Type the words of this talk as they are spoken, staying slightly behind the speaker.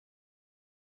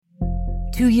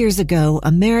2 years ago,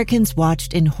 Americans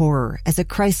watched in horror as a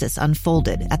crisis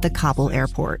unfolded at the Kabul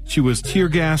airport. She was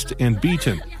tear-gassed and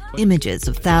beaten. Images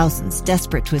of thousands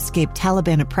desperate to escape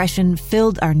Taliban oppression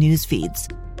filled our news feeds.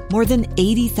 More than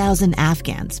 80,000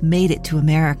 Afghans made it to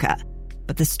America.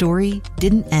 But the story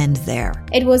didn't end there.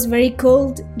 It was very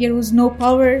cold. There was no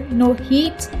power, no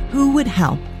heat. Who would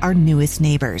help our newest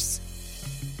neighbors?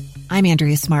 I'm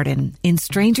Andrea Smartin. In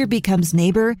Stranger Becomes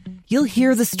Neighbor, you'll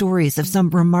hear the stories of some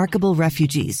remarkable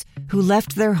refugees who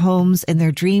left their homes and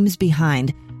their dreams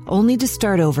behind, only to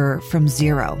start over from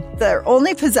zero. Their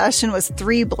only possession was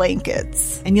 3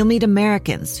 blankets. And you'll meet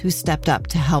Americans who stepped up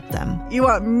to help them. You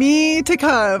want me to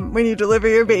come when you deliver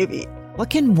your baby. What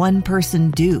can one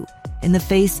person do in the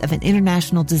face of an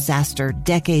international disaster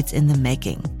decades in the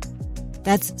making?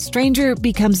 That's Stranger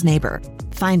Becomes Neighbor.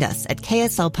 Find us at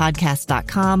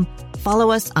kslpodcast.com.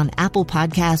 Follow us on Apple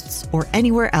Podcasts or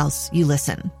anywhere else you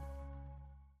listen.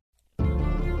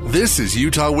 This is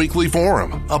Utah Weekly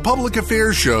Forum, a public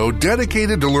affairs show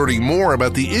dedicated to learning more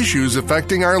about the issues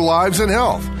affecting our lives and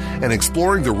health and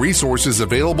exploring the resources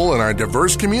available in our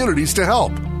diverse communities to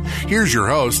help. Here's your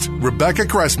host, Rebecca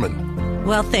Cressman.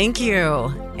 Well, thank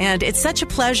you. And it's such a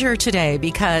pleasure today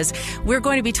because we're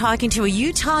going to be talking to a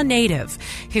Utah native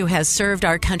who has served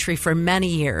our country for many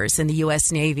years in the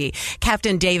U.S. Navy.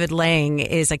 Captain David Lang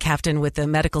is a captain with the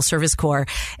Medical Service Corps.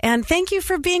 And thank you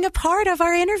for being a part of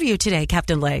our interview today,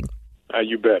 Captain Lang.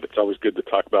 You bet. It's always good to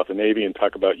talk about the Navy and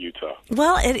talk about Utah.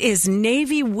 Well, it is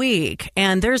Navy Week,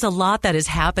 and there's a lot that is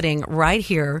happening right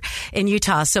here in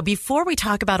Utah. So before we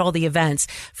talk about all the events,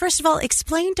 first of all,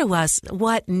 explain to us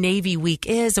what Navy Week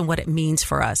is and what it means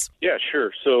for us. Yeah,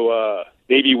 sure. So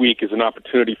Navy Week is an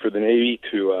opportunity for the Navy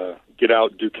to get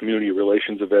out and do community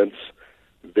relations events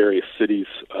in various cities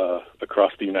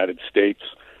across the United States.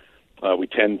 We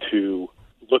tend to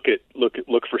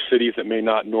look for cities that may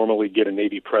not normally get a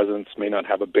Navy presence, may not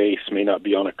have a base, may not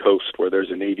be on a coast where there's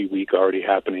a Navy week already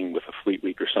happening with a fleet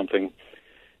week or something.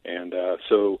 And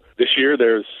so this year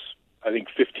there's, I think,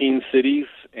 15 cities,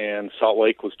 and Salt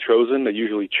Lake was chosen. They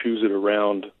usually choose it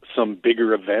around some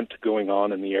bigger event going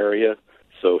on in the area.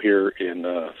 So here in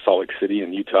Salt Lake City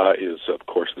in Utah is, of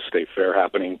course, the State Fair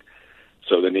happening.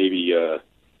 So the Navy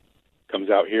comes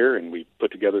out here, and we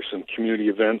put together some community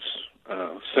events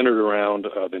centered around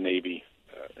the Navy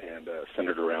and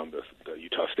centered around the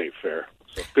Utah State Fair.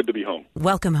 So good to be home.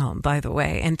 Welcome home, by the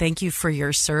way, and thank you for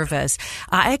your service.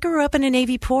 I grew up in a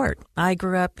Navy port. I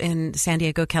grew up in San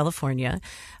Diego, California.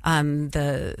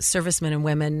 The servicemen and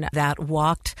women that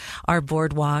walked our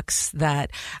boardwalks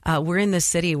that were in the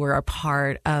city were a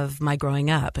part of my growing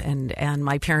up. And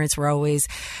my parents were always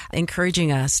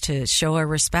encouraging us to show our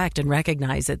respect and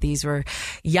recognize that these were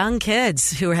young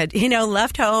kids who had,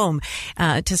 left home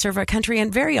to serve our country.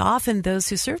 And very often those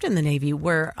who served in the Navy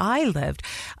where I lived,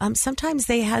 sometimes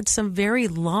they had some very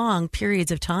long periods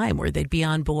of time where they'd be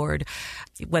on board,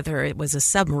 whether it was a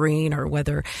submarine or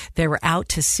whether they were out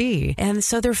to sea. And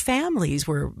so their families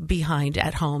were behind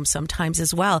at home sometimes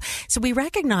as well. So we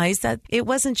recognized that it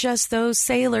wasn't just those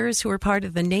sailors who were part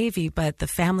of the Navy, but the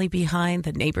family behind,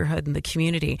 the neighborhood, and the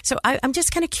community. So I'm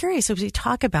just kind of curious, as we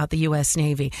talk about the U.S.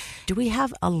 Navy, do we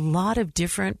have a lot of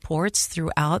different ports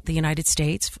throughout the United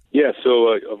States? Yeah,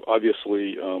 so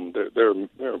obviously there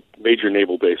are major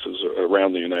naval bases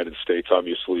around the United States.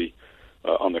 Obviously,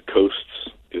 on the coasts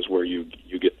is where you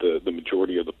get the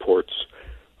majority of the ports.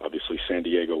 Obviously, San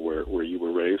Diego, where you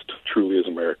were raised, truly is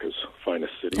America's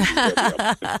finest city. You had the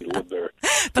opportunity to live there.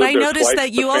 But I noticed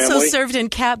that you also served in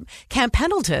Camp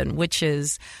Pendleton, which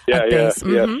is a base.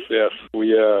 Mm-hmm. Yes.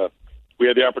 We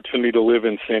had the opportunity to live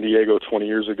in San Diego 20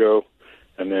 years ago,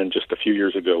 and then just a few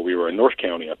years ago, we were in North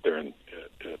County up there at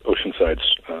Oceanside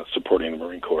supporting the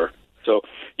Marine Corps. So,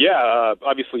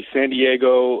 obviously San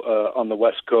Diego on the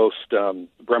West Coast,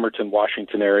 Bremerton,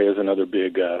 Washington area is another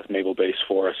big naval base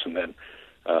for us, and then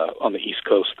on the East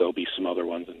Coast there'll be some other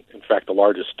ones. In fact, the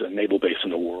largest naval base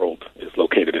in the world is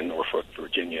located in Norfolk,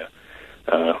 Virginia,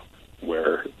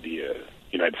 where the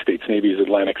United States Navy's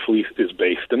Atlantic Fleet is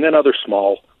based, and then other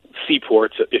small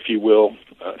seaports, if you will,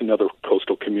 in other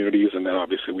coastal communities, and then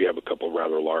obviously we have a couple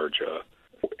rather large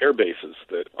air bases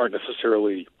that aren't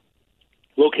necessarily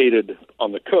located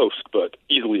on the coast, but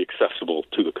easily accessible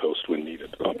to the coast when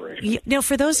needed operations. Now,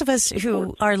 for those of us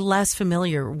who are less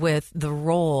familiar with the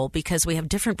role, because we have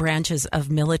different branches of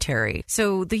military,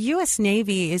 so the U.S.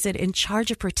 Navy, is it in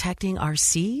charge of protecting our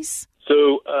seas?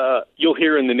 So you'll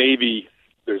hear in the Navy,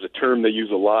 there's a term they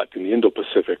use a lot in the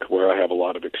Indo-Pacific where I have a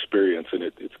lot of experience, and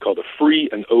it's called a free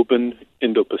and open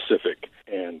Indo-Pacific.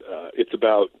 And it's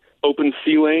about open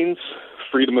sea lanes,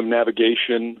 freedom of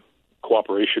navigation,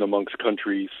 cooperation amongst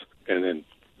countries, and then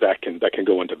that can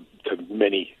go into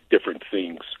many different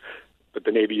things. But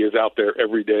the Navy is out there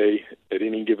every day at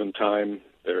any given time.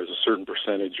 There's a certain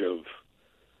percentage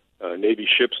of Navy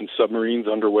ships and submarines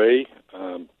underway,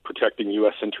 protecting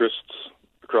U.S. interests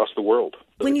across the world.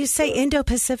 When you say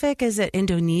Indo-Pacific, is it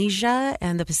Indonesia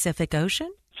and the Pacific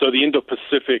Ocean? So the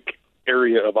Indo-Pacific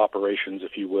area of operations,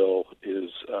 if you will, is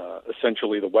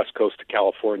essentially the west coast of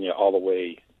California all the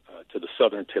way to the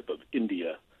southern tip of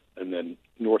India, and then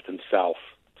north and south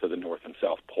to the North and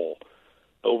South Pole.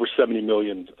 Over 70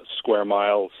 million square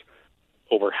miles,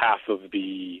 over half of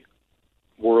the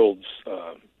world's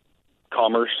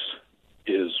commerce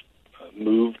is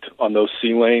moved on those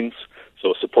sea lanes,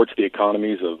 so it supports the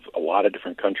economies of a lot of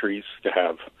different countries to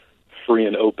have free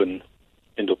and open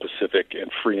Indo-Pacific and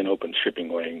free and open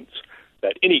shipping lanes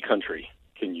that any country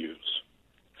can use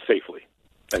safely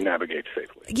and navigate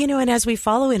safely. You know, and as we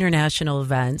follow international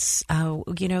events,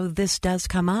 this does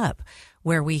come up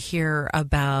where we hear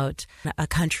about a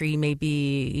country maybe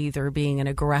either being an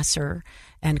aggressor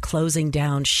and closing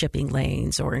down shipping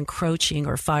lanes or encroaching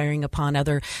or firing upon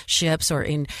other ships or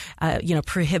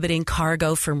prohibiting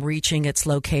cargo from reaching its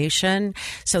location.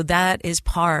 So that is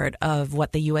part of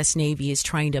what the U.S. Navy is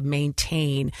trying to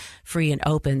maintain free and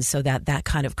open so that that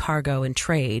kind of cargo and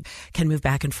trade can move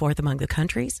back and forth among the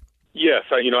countries. Yes,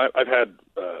 I've had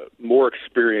more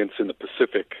experience in the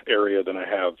Pacific area than I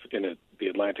have in the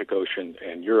Atlantic Ocean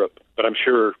and Europe, but I'm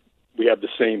sure we have the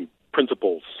same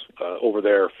principles over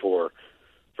there for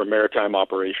maritime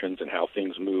operations and how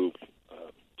things move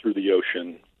through the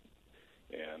ocean.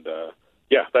 And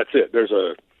that's it. There's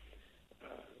a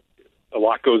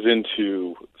lot goes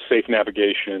into safe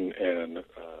navigation and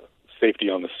safety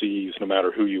on the seas, no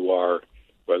matter who you are,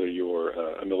 whether you're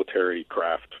a military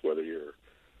craft, whether you're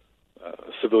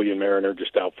a civilian mariner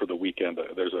just out for the weekend.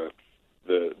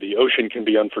 The ocean can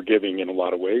be unforgiving in a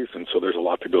lot of ways, and so there's a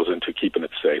lot that goes into keeping it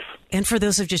safe. And for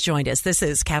those who've just joined us, this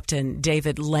is Captain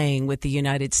David Lang with the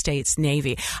United States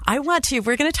Navy. We're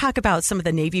going to talk about some of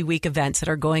the Navy Week events that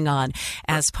are going on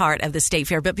as part of the State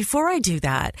Fair. But before I do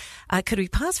that, could we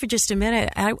pause for just a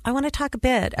minute? I want to talk a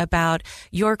bit about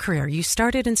your career. You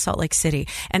started in Salt Lake City.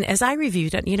 And as I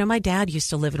reviewed it, my dad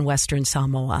used to live in Western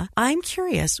Samoa. I'm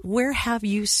curious, where have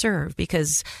you served?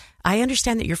 Because I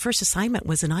understand that your first assignment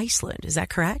was in Iceland. Is that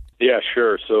correct? Yeah,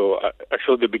 sure. So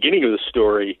actually the beginning of the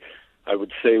story, I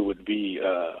would say, would be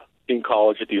in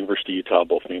college at the University of Utah.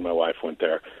 Both me and my wife went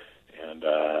there. And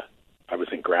I was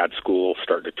in grad school,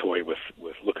 starting to toy with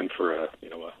looking for a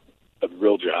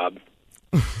real job.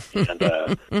 And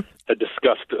I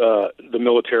discussed the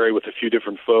military with a few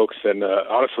different folks. And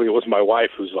honestly, it was my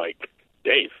wife who's like,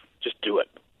 Dave, just do it.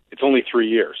 It's only 3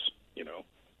 years,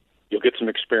 You'll get some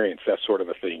experience, that sort of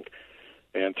a thing.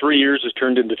 And 3 years has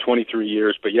turned into 23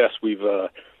 years. But yes, we've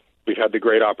had the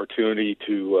great opportunity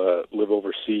to live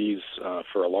overseas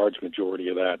for a large majority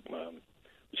of that.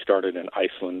 We started in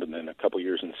Iceland, and then a couple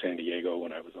years in San Diego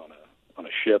when I was on a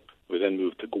ship. We then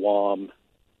moved to Guam.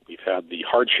 We've had the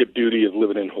hardship duty of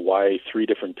living in Hawaii 3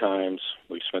 different times.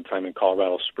 We've spent time in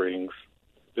Colorado Springs,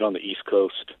 been on the East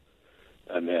Coast,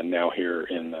 and then now here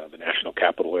in the National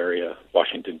Capital area,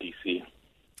 Washington, D.C.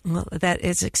 Well, that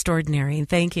is extraordinary, and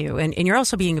thank you. And you're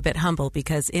also being a bit humble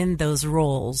because in those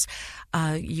roles,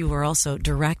 you were also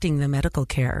directing the medical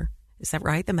care. Is that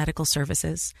right? The medical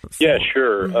services? Yeah,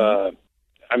 sure. Mm-hmm.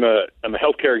 I'm a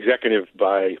healthcare executive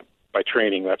by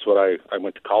training. That's what I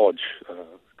went to college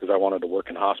because I wanted to work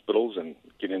in hospitals and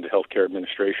get into healthcare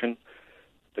administration.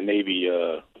 The Navy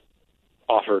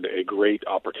offered a great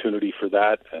opportunity for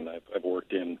that, and I've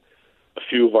worked in a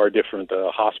few of our different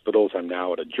hospitals. I'm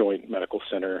now at a joint medical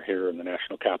center here in the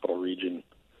National Capital Region,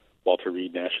 Walter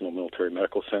Reed National Military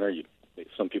Medical Center.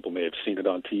 Some people may have seen it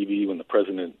on TV when the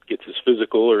president gets his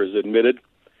physical or is admitted.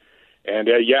 And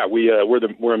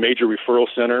we're a major referral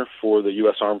center for the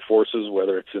U.S. Armed Forces,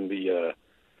 whether it's in the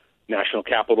National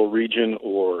Capital Region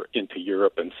or into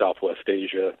Europe and Southwest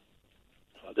Asia.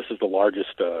 This is the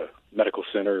largest medical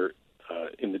center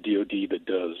in the DoD that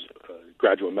does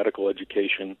graduate medical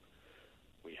education.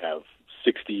 We have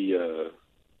 60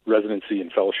 residency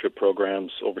and fellowship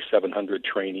programs, over 700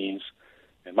 trainees.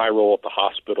 And my role at the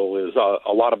hospital is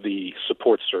a lot of the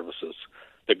support services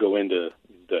that go into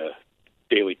the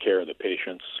daily care of the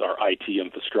patients, our IT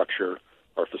infrastructure,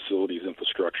 our facilities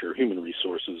infrastructure, human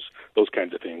resources, those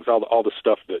kinds of things, all the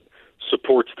stuff that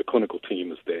supports the clinical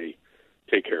team as they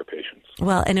take care of patients.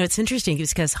 Well, and it's interesting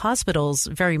because hospitals,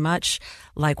 very much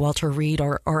like Walter Reed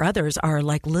or others, are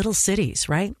like little cities,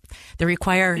 right? They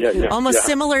require almost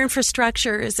similar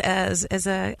infrastructures as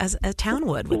a town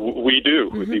would. We do.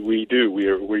 Mm-hmm. We do.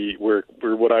 We're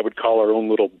what I would call our own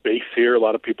little base here. A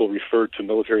lot of people refer to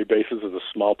military bases as a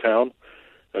small town.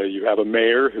 You have a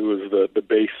mayor who is the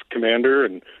base commander,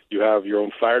 and you have your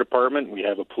own fire department. We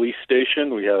have a police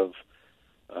station. We have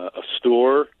a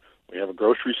store. We have a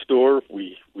grocery store.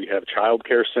 We have a child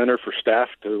care center for staff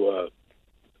to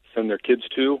send their kids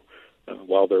to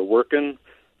while they're working.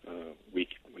 We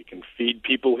can feed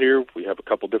people here. We have a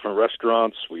couple different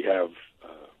restaurants. We have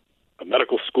a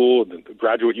medical school and a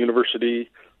graduate university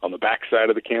on the backside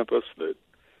of the campus that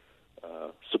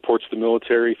supports the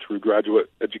military through graduate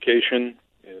education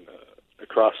and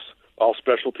across all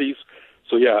specialties.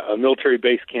 So, a military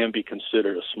base can be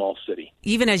considered a small city.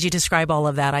 Even as you describe all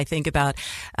of that, I think about,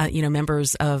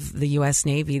 members of the U.S.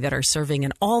 Navy that are serving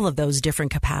in all of those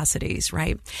different capacities,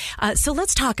 right? So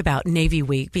let's talk about Navy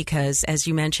Week because, as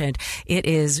you mentioned, it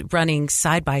is running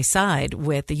side by side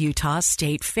with the Utah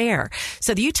State Fair.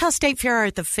 So the Utah State Fair are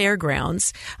at the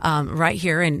fairgrounds right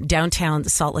here in downtown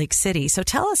Salt Lake City. So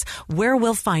tell us where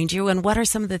we'll find you and what are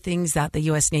some of the things that the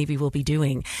U.S. Navy will be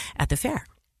doing at the fair?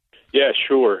 Yeah,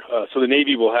 sure. So the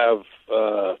Navy will have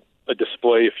a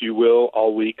display, if you will,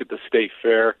 all week at the State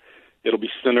Fair. It'll be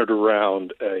centered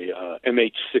around a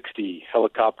MH-60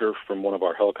 helicopter from one of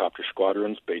our helicopter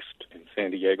squadrons based in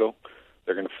San Diego.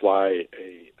 They're going to fly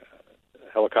a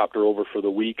helicopter over for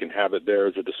the week and have it there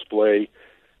as a display.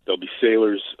 There'll be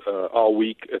sailors all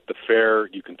week at the fair.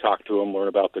 You can talk to them, learn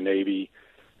about the Navy,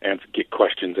 and get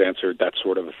questions answered, that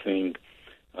sort of a thing.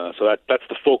 So that's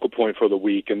the focal point for the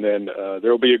week. And then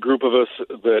there will be a group of us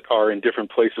that are in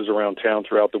different places around town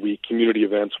throughout the week, community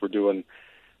events. We're doing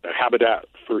a Habitat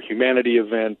for Humanity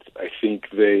event. I think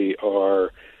they are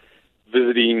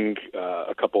visiting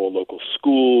a couple of local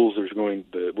schools.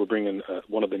 We're bringing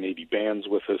one of the Navy bands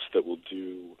with us that will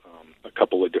do a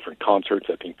couple of different concerts.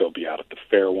 I think they'll be out at the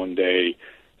fair one day.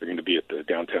 They're going to be at the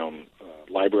downtown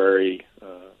library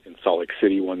in Salt Lake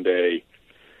City one day.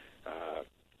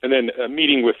 And then a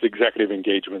meeting with executive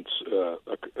engagements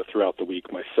throughout the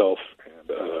week, myself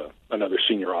and another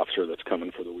senior officer that's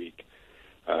coming for the week.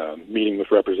 Meeting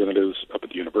with representatives up at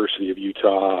the University of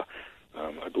Utah.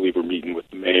 I believe we're meeting with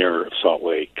the mayor of Salt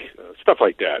Lake, stuff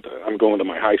like that. I'm going to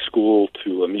my high school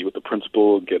to meet with the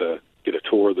principal, get a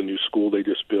tour of the new school they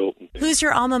just built. Who's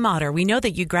your alma mater? We know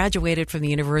that you graduated from the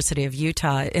University of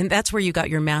Utah, and that's where you got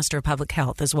your Master of Public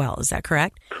Health as well. Is that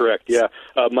correct? Correct, yeah.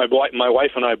 My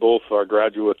wife and I both are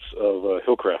graduates of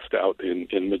Hillcrest out in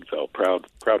Midvale, proud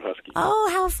Husky. Oh,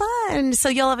 how fun. So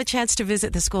you'll have a chance to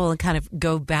visit the school and kind of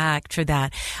go back to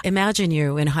that. Imagine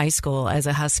you in high school as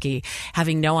a Husky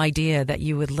having no idea that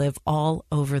you would live all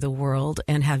over the world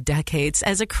and have decades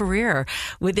as a career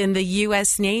within the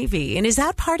U.S. Navy. And is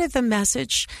that part of the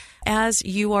message as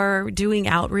you are doing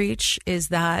outreach, is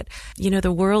that,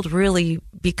 the world really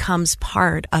becomes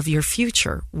part of your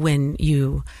future when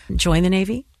you join the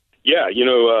Navy? Yeah,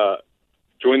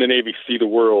 join the Navy, see the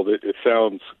world. It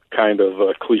sounds kind of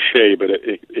cliche, but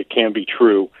it can be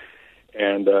true.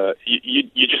 And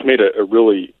you just made a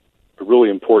really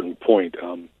important point.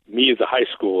 Me as a high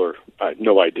schooler, I had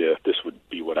no idea this would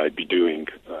be what I'd be doing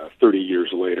 30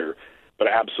 years later. But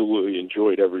I absolutely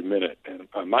enjoyed every minute. And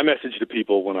my message to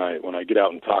people when I get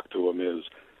out and talk to them is,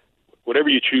 whatever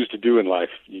you choose to do in life,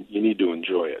 you need to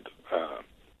enjoy it.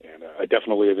 And I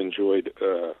definitely have enjoyed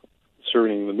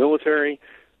serving in the military.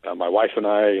 My wife and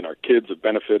I and our kids have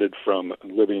benefited from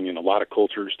living in a lot of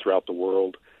cultures throughout the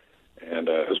world. And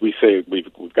as we say,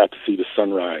 we've got to see the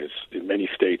sunrise in many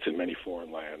states and many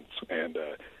foreign lands. And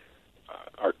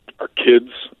our kids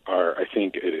I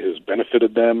think it has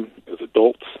benefited them as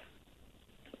adults.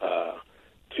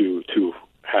 To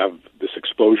have this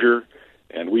exposure,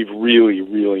 and we've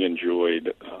really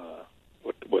enjoyed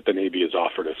what the Navy has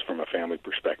offered us from a family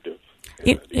perspective,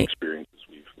 and the experiences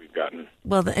we've gotten.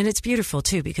 Well, and it's beautiful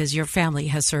too, because your family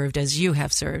has served as you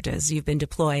have served, as you've been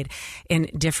deployed in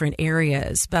different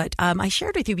areas. But I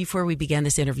shared with you before we began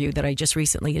this interview that I just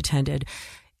recently attended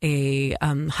a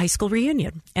high school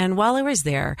reunion. And while I was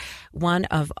there, one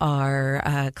of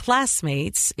our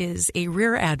classmates is a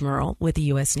rear admiral with the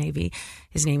U.S. Navy.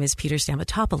 His name is Peter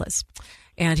Stamatopoulos.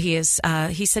 And he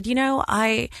said,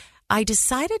 I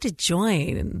decided to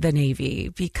join the Navy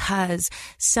because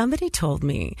somebody told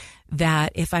me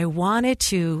that if I wanted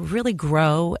to really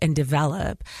grow and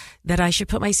develop, that I should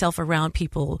put myself around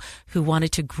people who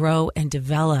wanted to grow and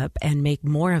develop and make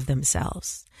more of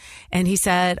themselves. And he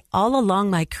said, all along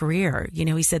my career,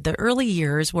 he said the early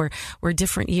years were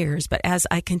different years, but as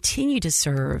I continue to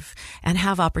serve and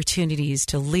have opportunities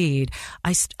to lead,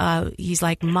 he's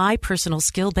like, my personal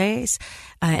skill base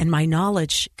and my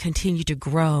knowledge continue to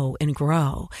grow and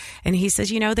grow. And he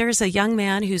says, there's a young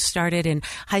man who started in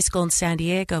high school in San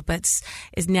Diego, but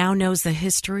now knows the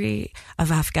history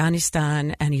of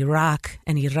Afghanistan and Iraq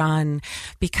and Iran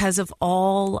because of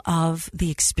all of the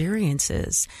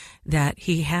experiences that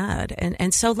he had.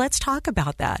 And so let's talk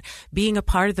about that, being a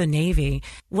part of the Navy,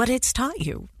 what it's taught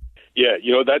you. Yeah,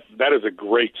 that is a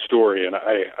great story, and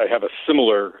I have a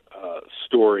similar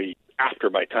story after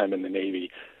my time in the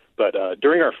Navy. But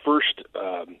during our first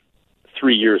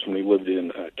 3 years when we lived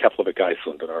in Keflavik,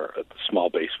 Iceland, at the small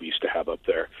base we used to have up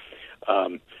there,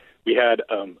 we had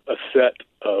a set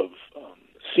of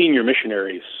senior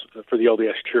missionaries for the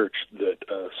LDS Church that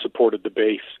supported the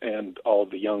base and all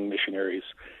of the young missionaries.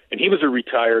 And he was a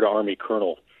retired Army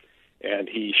colonel. And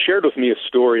he shared with me a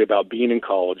story about being in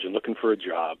college and looking for a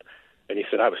job. And he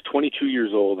said, I was 22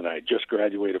 years old and I had just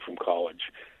graduated from college.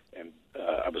 And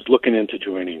I was looking into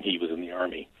joining. He was in the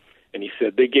Army. And he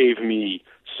said, they gave me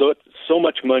so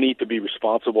much money to be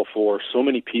responsible for, so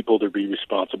many people to be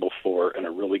responsible for, and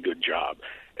a really good job.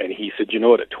 And he said,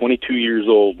 at 22 years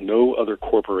old, no other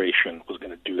corporation was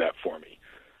going to do that for me.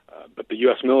 But the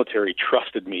U.S. military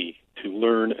trusted me to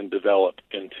learn and develop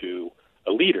into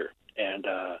a leader. And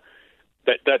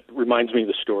that reminds me of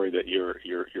the story that your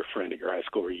friend at your high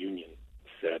school reunion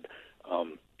said.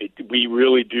 We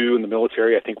really do in the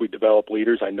military. I think we develop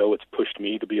leaders. I know it's pushed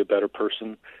me to be a better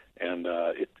person, and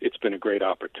it's been a great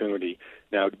opportunity.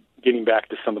 Now, getting back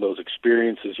to some of those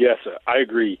experiences, yes, I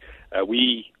agree.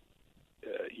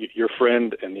 Your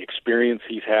friend and the experience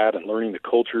he's had and learning the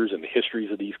cultures and the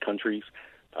histories of these countries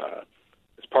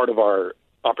is part of our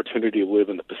opportunity to live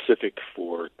in the Pacific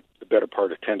for the better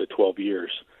part of 10 to 12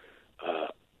 years.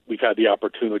 We've had the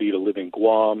opportunity to live in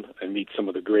Guam and meet some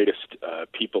of the greatest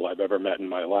people I've ever met in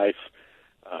my life.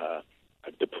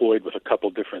 I've deployed with a couple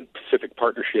different Pacific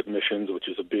Partnership missions, which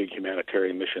is a big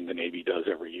humanitarian mission the Navy does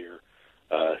every year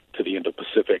to the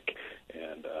Indo-Pacific.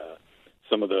 And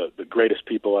some of the greatest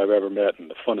people I've ever met and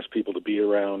the funnest people to be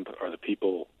around are the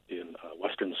people in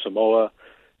Western Samoa,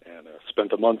 and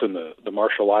spent a month in the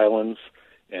Marshall Islands.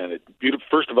 And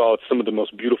first of all, it's some of the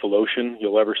most beautiful ocean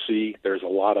you'll ever see. There's a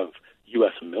lot of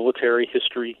U.S. military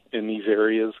history in these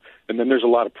areas, and then there's a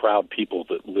lot of proud people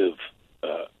that live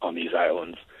on these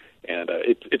islands. And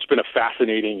it's been a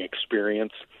fascinating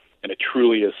experience, and it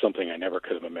truly is something I never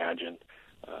could have imagined.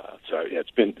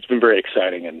 It's been very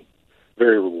exciting and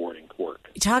very rewarding work.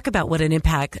 Talk about what an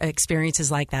impact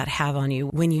experiences like that have on you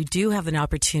when you do have an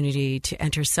opportunity to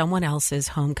enter someone else's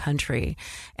home country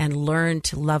and learn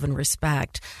to love and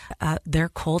respect their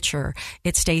culture.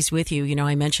 It stays with you.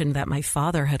 I mentioned that my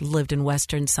father had lived in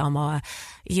Western Samoa.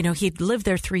 He'd lived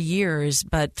there 3 years,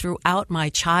 but throughout my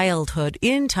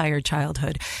entire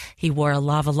childhood, he wore a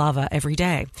lava every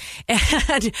day.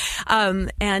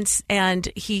 And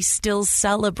he still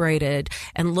celebrated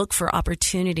and looked for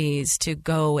opportunities to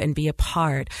go and be a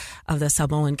part of the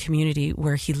Samoan community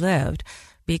where he lived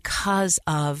because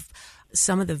of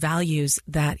some of the values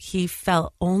that he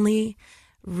felt only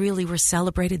really were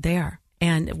celebrated there.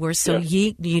 And we're so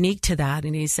unique to that.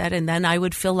 And he said, and then I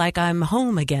would feel like I'm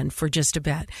home again for just a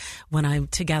bit when I'm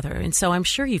together. And so I'm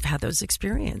sure you've had those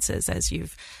experiences as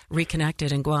you've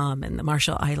reconnected in Guam and the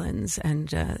Marshall Islands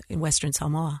and in Western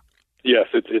Samoa. Yes,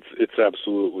 it's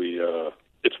absolutely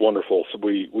it's wonderful. So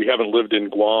we haven't lived in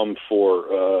Guam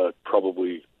for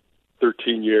probably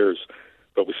 13 years,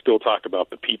 but we still talk about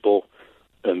the people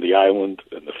and the island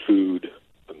and the food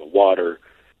and the water,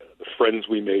 the friends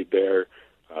we made there.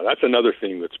 That's another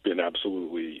thing that's been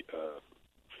absolutely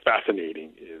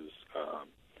fascinating is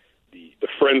the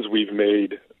friends we've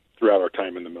made throughout our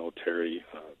time in the military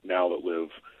now that live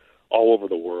all over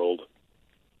the world.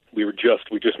 We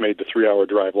just made the 3-hour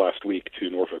drive last week to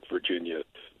Norfolk, Virginia,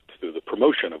 to the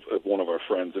promotion of one of our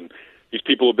friends. And these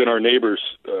people have been our neighbors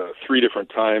 3 different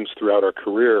times throughout our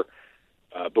career,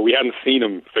 but we hadn't seen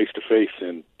them face-to-face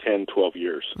in 10, 12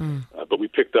 years. But we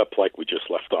picked up like we just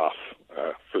left off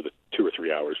for the 2 or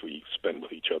 3 hours we spent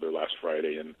with each other last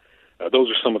Friday. And those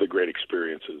are some of the great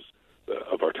experiences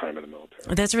of our time in the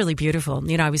military. That's really beautiful.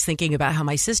 I was thinking about how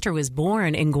my sister was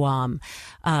born in Guam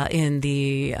in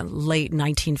the late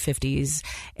 1950s.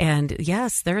 And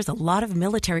yes, there's a lot of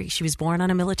military. She was born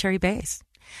on a military base.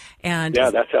 And yeah,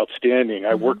 that's outstanding.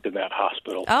 I worked in that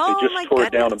hospital. Oh, they just tore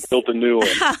it down and built a new one.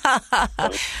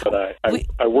 But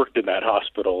I worked in that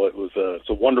hospital. It's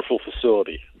a wonderful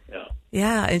facility. Yeah.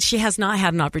 Yeah, and she has not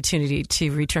had an opportunity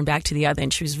to return back to the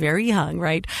island. She was very young,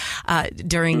 right,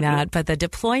 during that. But the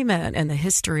deployment and the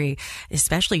history,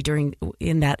 especially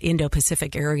in that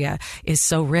Indo-Pacific area, is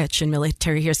so rich in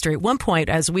military history. At one point,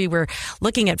 as we were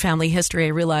looking at family history, I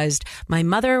realized my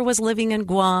mother was living in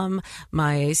Guam.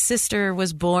 My sister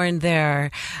was born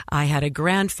there. I had a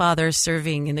grandfather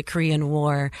serving in the Korean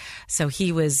War. So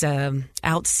he was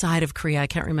outside of Korea. I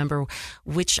can't remember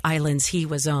which islands he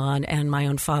was on. And my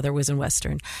own father was in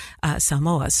Western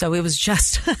Samoa. So it was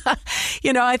just,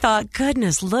 I thought,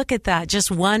 goodness, look at that. Just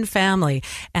one family,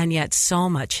 and yet so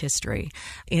much history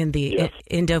in the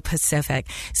Indo-Pacific.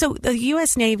 So the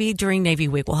U.S. Navy during Navy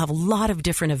Week will have a lot of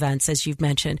different events, as you've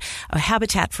mentioned.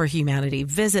 Habitat for Humanity,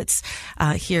 visits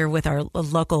here with our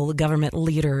local government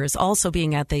leaders, also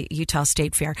being at the Utah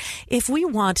State Fair. If we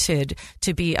wanted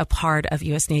to be a part of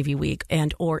U.S. Navy Week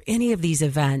or any of these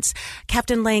events,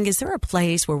 Captain Lang, is there a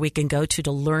place where we can go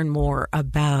to learn more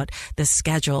about the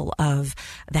schedule of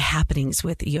the happenings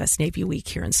with U.S. Navy Week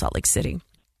here in Salt Lake City?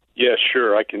 Yeah,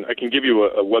 sure. I can give you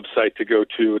a website to go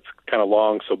to. It's kind of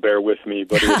long, so bear with me,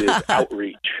 but it is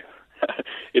Outreach.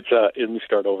 Let me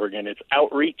start over again. It's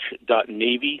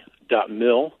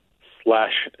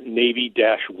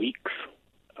outreach.navy.mil/Navy-weeks.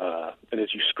 And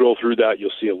as you scroll through that,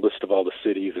 you'll see a list of all the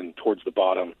cities, and towards the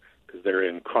bottom, because they're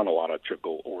in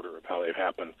chronological order of how they've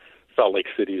happened, Salt Lake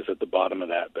City is at the bottom of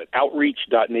that. But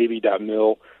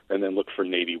outreach.navy.mil, and then look for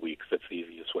Navy Weeks. That's the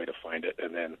easiest way to find it.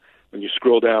 And then when you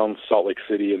scroll down, Salt Lake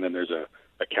City, and then there's a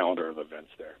calendar of events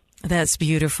there. That's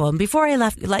beautiful. And before I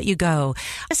let you go,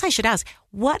 I guess I should ask,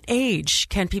 what age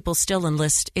can people still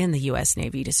enlist in the U.S.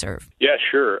 Navy to serve? Yeah,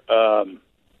 sure.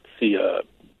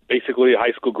 Basically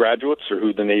high school graduates are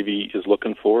who the Navy is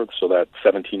looking for, so that's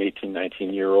 17, 18,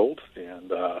 19-year-olds.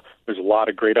 And there's a lot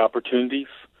of great opportunities,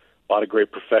 a lot of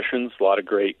great professions, a lot of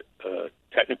great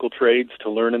technical trades to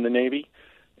learn in the Navy.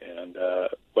 And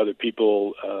whether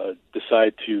people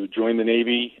decide to join the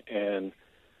Navy and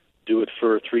do it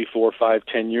for 3, 4, 5,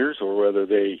 10 years, or whether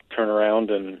they turn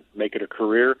around and make it a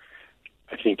career,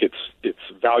 I think it's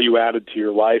value added to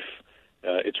your life.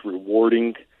 It's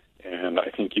rewarding, and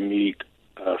I think you meet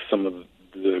some of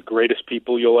the greatest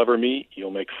people you'll ever meet. You'll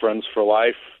make friends for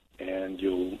life, and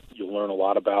you'll learn a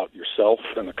lot about yourself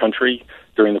and the country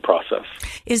during the process.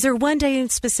 Is there one day in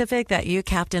specific that you,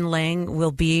 Captain Lang,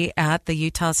 will be at the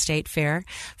Utah State Fair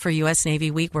for U.S. Navy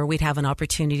Week where we'd have an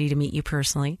opportunity to meet you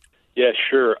personally? Yeah,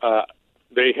 sure.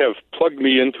 They have plugged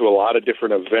me into a lot of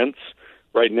different events.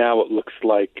 Right now it looks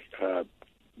like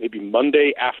maybe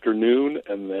Monday afternoon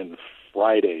and then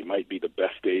Friday might be the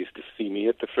best days to see me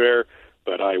at the fair,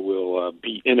 but I will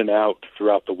be in and out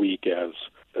throughout the week as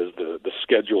the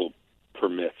schedule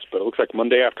permits. But it looks like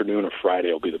Monday afternoon or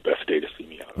Friday will be the best day to see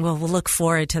me out. Well, we'll look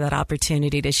forward to that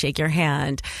opportunity to shake your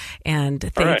hand. And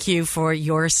thank you for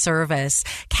your service.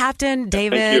 Captain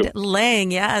David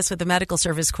Lang, yes, with the Medical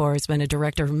Service Corps, has been a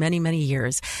director for many, many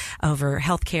years over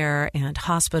healthcare and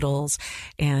hospitals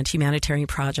and humanitarian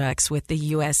projects with the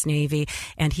U.S. Navy.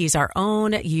 And he's our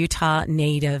own Utah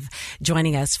native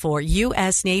joining us for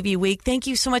U.S. Navy Week. Thank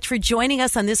you so much for joining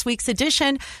us on this week's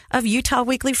edition of Utah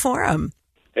Weekly Forum.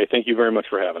 Hey, thank you very much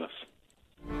for having us.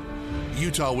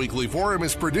 Utah Weekly Forum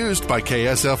is produced by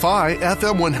KSFI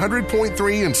FM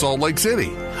 100.3 in Salt Lake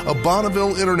City, a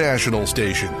Bonneville International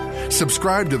station.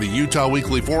 Subscribe to the Utah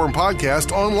Weekly Forum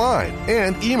podcast online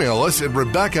and email us at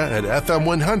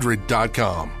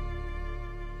Rebecca@fm100.com.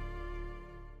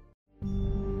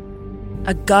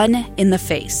 A gun in the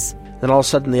face. Then all of a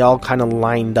sudden they all kind of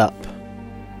lined up.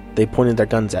 They pointed their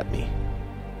guns at me.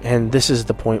 And this is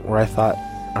the point where I thought,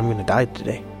 I'm going to die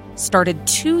today. Started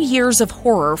 2 years of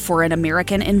horror for an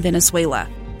American in Venezuela.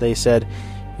 They said,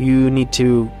 you need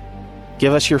to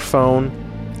give us your phone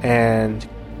and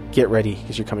get ready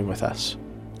because you're coming with us.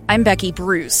 I'm Becky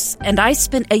Bruce, and I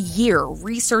spent a year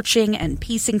researching and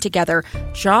piecing together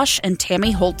Josh and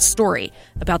Tammy Holt's story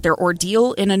about their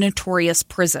ordeal in a notorious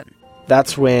prison.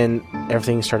 That's when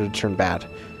everything started to turn bad.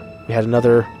 We had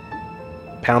another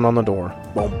pound on the door.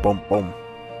 Boom, boom, boom.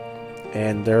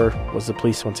 And there was the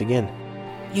police once again.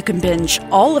 You can binge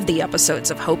all of the episodes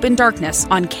of Hope in Darkness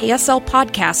on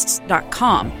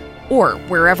KSLPodcasts.com or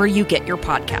wherever you get your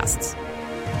podcasts.